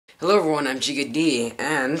Hello everyone, I'm Giga D,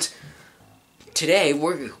 and today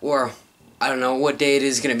I don't know what day it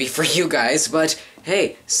is gonna be for you guys, but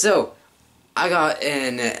hey, so I got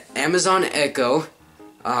an Amazon Echo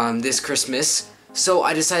this Christmas, so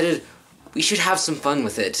I decided we should have some fun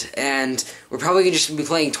with it, and we're probably gonna just be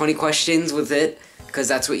playing 20 questions with it, because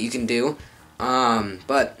that's what you can do.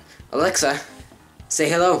 But Alexa, say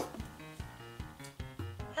hello.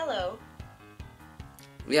 Hello.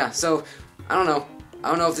 Yeah, so I don't know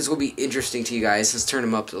if this will be interesting to you guys. Let's turn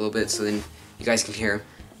them up a little bit so then you guys can hear him.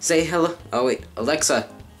 Say hello. Oh wait, Alexa,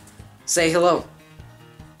 say hello.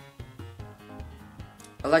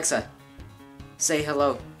 Alexa, say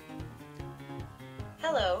hello.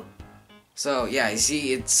 Hello. So yeah, you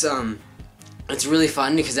see, it's really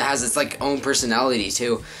fun because it has its like own personality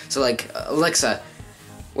too. So like, Alexa,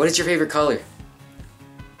 what is your favorite color?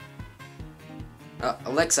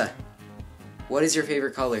 Alexa, what is your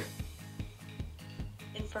favorite color?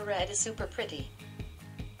 Infrared is super pretty.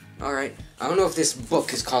 Alright, I don't know if this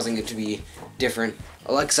book is causing it to be different.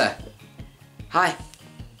 Alexa, hi.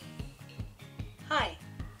 Hi.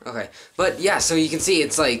 Okay, but yeah, so you can see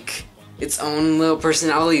it's like its own little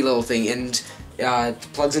personality little thing, and it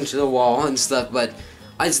plugs into the wall and stuff, but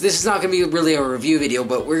this is not going to be really a review video,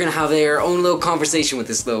 but we're going to have our own little conversation with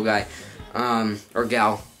this little guy, or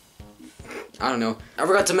gal. I don't know. I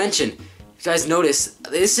forgot to mention, you guys notice,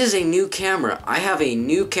 this is a new camera. I have a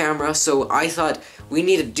new camera, so I thought we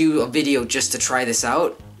need to do a video just to try this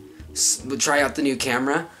out. Try out the new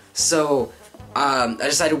camera. So, I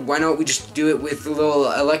decided why don't we just do it with the little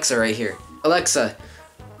Alexa right here. Alexa,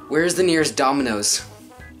 where's the nearest Domino's?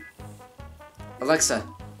 Alexa,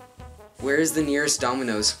 where is the nearest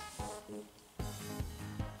Domino's?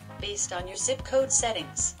 Based on your zip code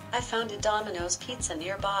settings, I found a Domino's Pizza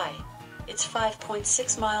nearby. It's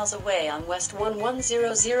 5.6 miles away on West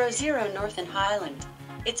 11000 North in Highland.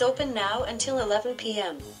 It's open now until 11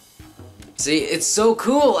 p.m. See, it's so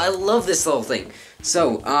cool. I love this little thing.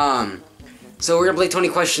 So we're gonna play 20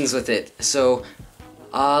 questions with it. So,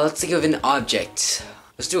 let's think of an object.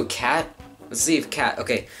 Let's do a cat. Let's see if cat.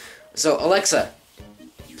 Okay. So Alexa,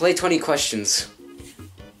 play 20 questions.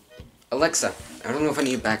 Alexa, I don't know if I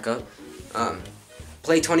need backup.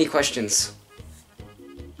 Play 20 questions.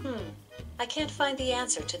 I can't find the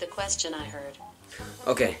answer to the question I heard.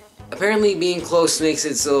 Okay. Apparently being close makes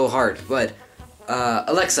it a little hard, but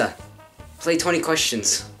Alexa, play 20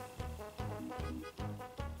 questions.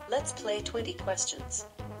 Let's play 20 questions.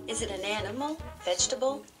 Is it an animal,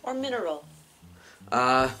 vegetable, or mineral?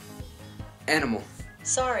 Animal.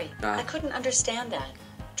 Sorry, I couldn't understand that.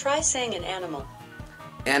 Try saying an animal.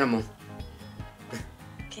 Animal.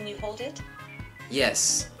 Can you hold it?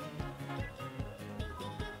 Yes.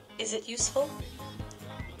 Is it useful?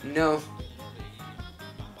 No.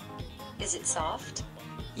 Is it soft?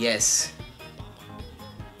 Yes.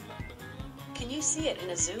 Can you see it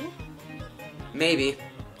in a zoo? Maybe.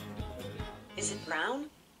 Is it brown?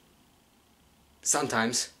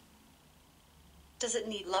 Sometimes. Does it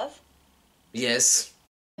need love? Yes.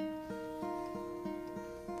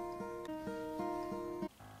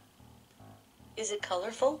 Is it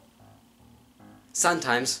colorful?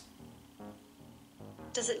 Sometimes.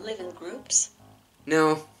 Does it live in groups?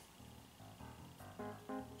 No.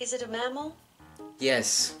 Is it a mammal?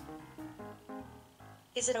 Yes.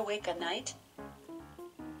 Is it awake at night?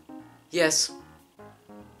 Yes.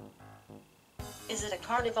 Is it a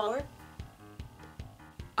carnivore?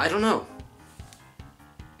 I don't know.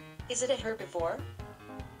 Is it a herbivore?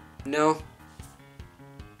 No.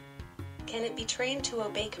 Can it be trained to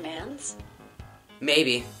obey commands?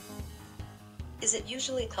 Maybe. Is it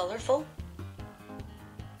usually colorful?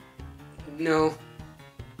 No.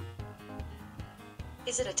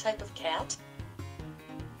 Is it a type of cat?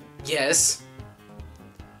 Yes.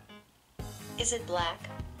 Is it black?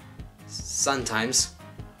 Sometimes.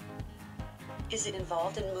 Is it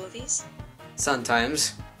involved in movies?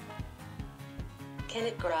 Sometimes. Can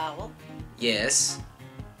it growl? Yes.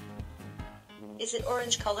 Is it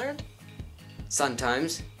orange colored?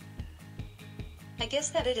 Sometimes. I guess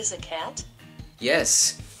that it is a cat.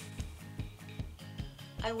 Yes.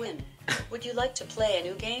 I win. Would you like to play a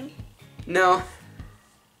new game? No.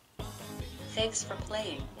 Thanks for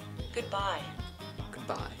playing. Goodbye.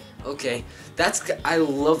 Goodbye. Okay. I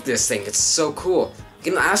love this thing. It's so cool.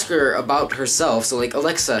 You can ask her about herself. So like,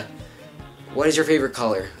 Alexa, what is your favorite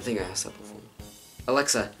color? I think I asked that before.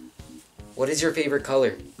 Alexa, what is your favorite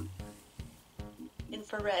color?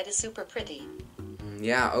 Infrared is super pretty.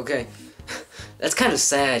 Yeah, okay. That's kind of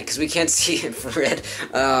sad because we can't see infrared.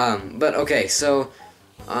 But okay, so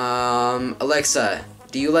Alexa,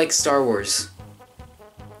 do you like Star Wars?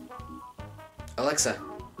 Alexa,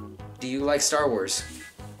 Do you like Star Wars?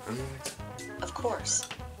 Of course.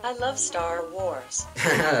 I love Star Wars.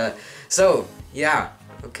 So, yeah.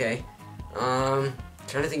 Okay.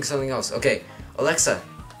 Trying to think of something else. Okay, Alexa,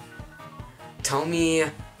 tell me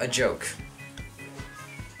a joke.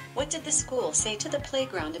 What did the school say to the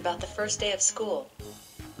playground about the first day of school?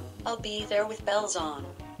 I'll be there with bells on.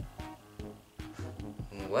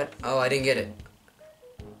 What? Oh, I didn't get it.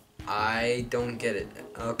 I don't get it.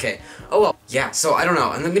 Okay. Oh well. Yeah, so I don't know.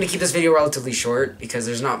 I'm gonna keep this video relatively short because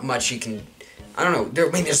there's not much you can... I don't know.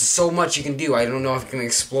 There's so much you can do. I don't know if I can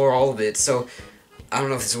explore all of it, so... I don't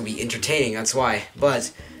know if this will be entertaining, that's why.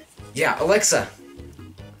 But, yeah, Alexa.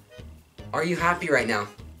 Are you happy right now?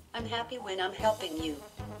 I'm happy when I'm helping you.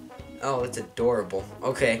 Oh, it's adorable.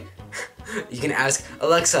 Okay. You can ask,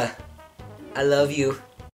 Alexa, I love you.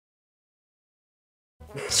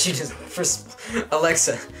 She just first,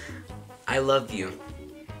 Alexa, I love you.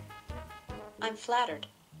 I'm flattered.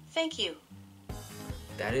 Thank you.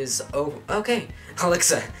 That is, oh, okay.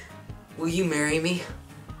 Alexa, will you marry me?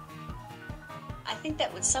 I think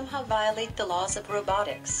that would somehow violate the laws of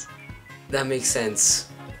robotics. That makes sense.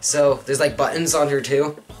 So, there's like buttons on her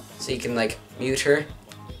too, so you can like mute her,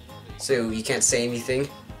 so you can't say anything.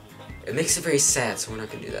 It makes it very sad, so we're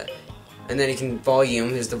not gonna do that. And then you can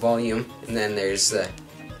volume, there's the volume, and then there's the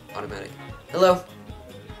automatic. Hello.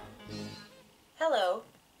 Hello.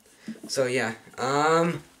 So yeah,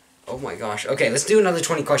 oh my gosh. Okay, let's do another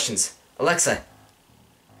 20 questions. Alexa,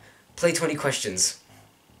 play 20 questions.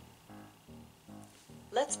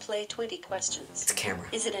 Let's play 20 questions. It's a camera.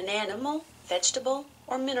 Is it an animal, vegetable,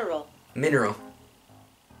 or mineral? Mineral.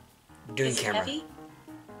 Doing Is it camera. heavy?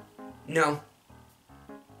 No.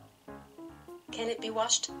 Can it be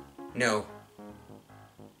washed? No.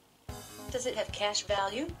 Does it have cash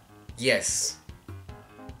value? Yes.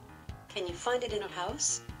 Can you find it in a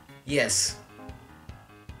house? Yes.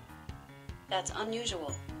 That's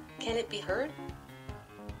unusual. Can it be heard?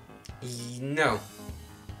 No.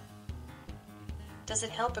 Does it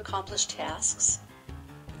help accomplish tasks?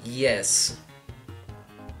 Yes.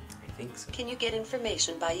 I think so. Can you get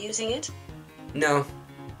information by using it? No.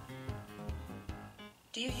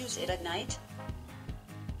 Do you use it at night?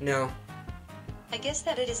 No. I guess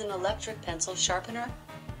that it is an electric pencil sharpener.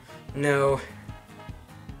 No.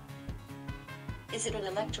 Is it an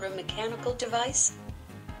electromechanical device?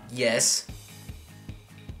 Yes.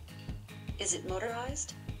 Is it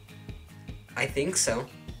motorized? I think so.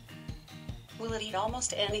 Will it eat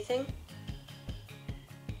almost anything?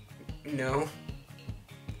 No.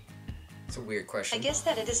 It's a weird question. I guess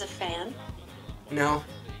that it is a fan. No.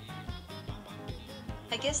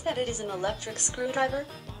 I guess that it is an electric screwdriver.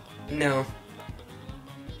 No.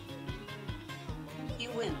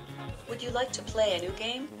 You win. Would you like to play a new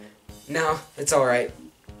game? No, it's alright.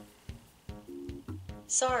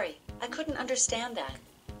 Sorry, I couldn't understand that.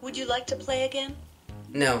 Would you like to play again?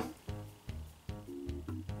 No.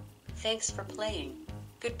 Thanks for playing.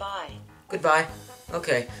 Goodbye. Goodbye.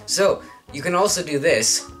 Okay, so you can also do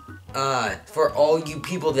this. For all you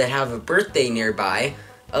people that have a birthday nearby,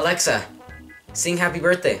 Alexa, sing happy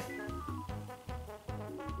birthday.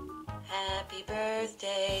 Happy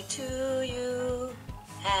birthday to you.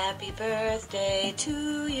 Happy birthday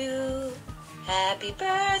to you. Happy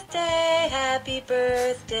birthday, happy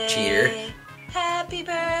birthday. Cheater. Happy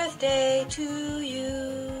birthday to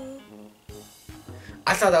you.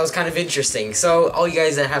 I thought that was kind of interesting. So, all you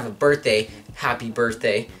guys that have a birthday, happy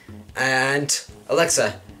birthday. And,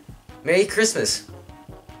 Alexa, Merry Christmas.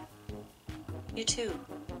 You too.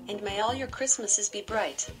 And may all your Christmases be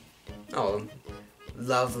bright. Oh,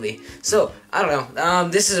 lovely. So, I don't know.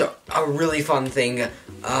 This is a really fun thing.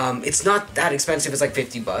 It's not that expensive. It's like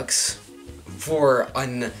 $50 for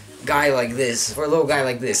a guy like this. For a little guy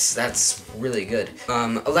like this, that's really good.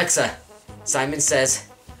 Alexa, Simon Says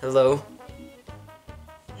hello.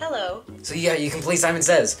 Hello. So yeah, you can play Simon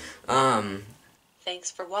Says.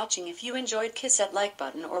 Thanks for watching. If you enjoyed, kiss that like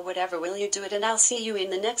button or whatever. Will you do it? And I'll see you in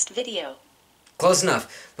the next video. Close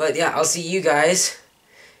enough. But yeah, I'll see you guys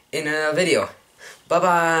in a video.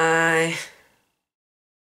 Bye-bye.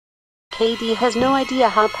 KD has no idea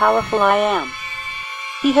how powerful I am.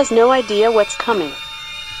 He has no idea what's coming.